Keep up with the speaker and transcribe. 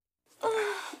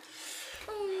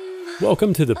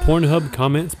Welcome to the Pornhub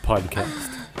Comments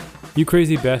Podcast. You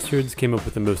crazy bastards came up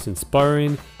with the most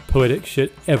inspiring, poetic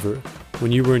shit ever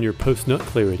when you were in your post-nut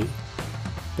clarity.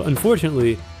 But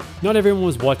unfortunately, not everyone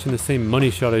was watching the same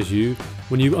money shot as you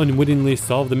when you unwittingly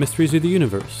solved the mysteries of the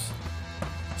universe.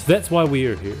 So that's why we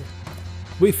are here.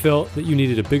 We felt that you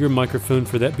needed a bigger microphone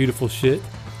for that beautiful shit,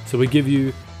 so we give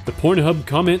you the Pornhub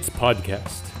Comments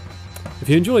Podcast. If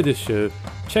you enjoy this show,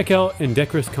 check out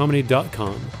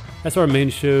indecorouscomedy.com. That's our main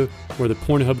show where the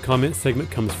Pornhub Comments segment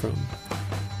comes from.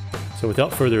 So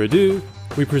without further ado,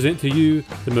 we present to you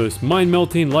the most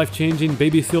mind-melting, life-changing,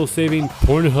 baby seal-saving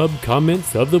Pornhub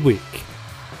Comments of the Week.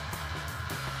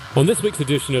 On this week's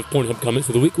edition of Pornhub Comments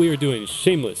of the Week, we are doing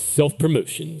shameless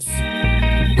self-promotions.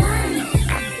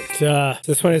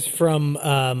 This one is from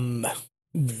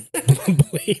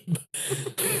Bleep.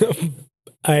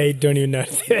 I don't even know.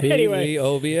 Anyway,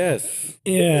 OBS.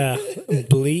 yeah,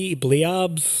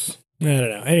 Bleobs. I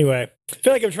don't know. Anyway, I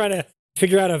feel like I'm trying to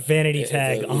figure out a vanity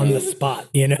tag on the spot.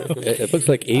 You know, It looks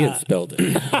like Ian spelled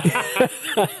it.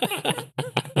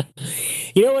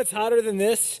 You know what's hotter than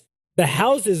this? The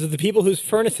houses of the people whose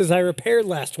furnaces I repaired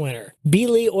last winter.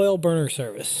 Beely Oil Burner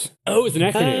Service. Oh, it's an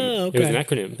acronym. Oh, okay. It was an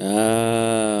acronym.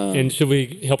 And should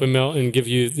we help him out and give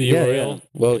you the URL? Yeah.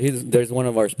 Well, there's one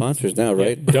of our sponsors now,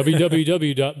 right?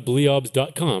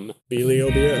 www.bleobs.com. Beely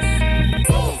OBS.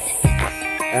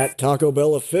 At Taco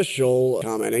Bell Official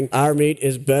commenting, our meat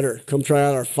is better. Come try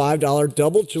out our $5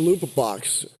 double chalupa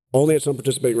box. Only at some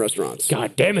participating restaurants.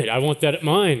 God damn it, I want that at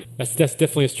mine. That's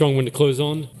definitely a strong one to close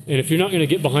on. And if you're not going to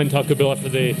get behind Taco Bell after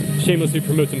they shamelessly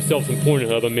promote themselves on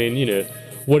Pornhub, I mean, you know,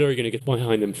 what are you going to get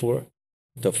behind them for?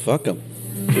 To fuck them.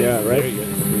 Yeah, right? There you go.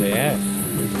 They ask.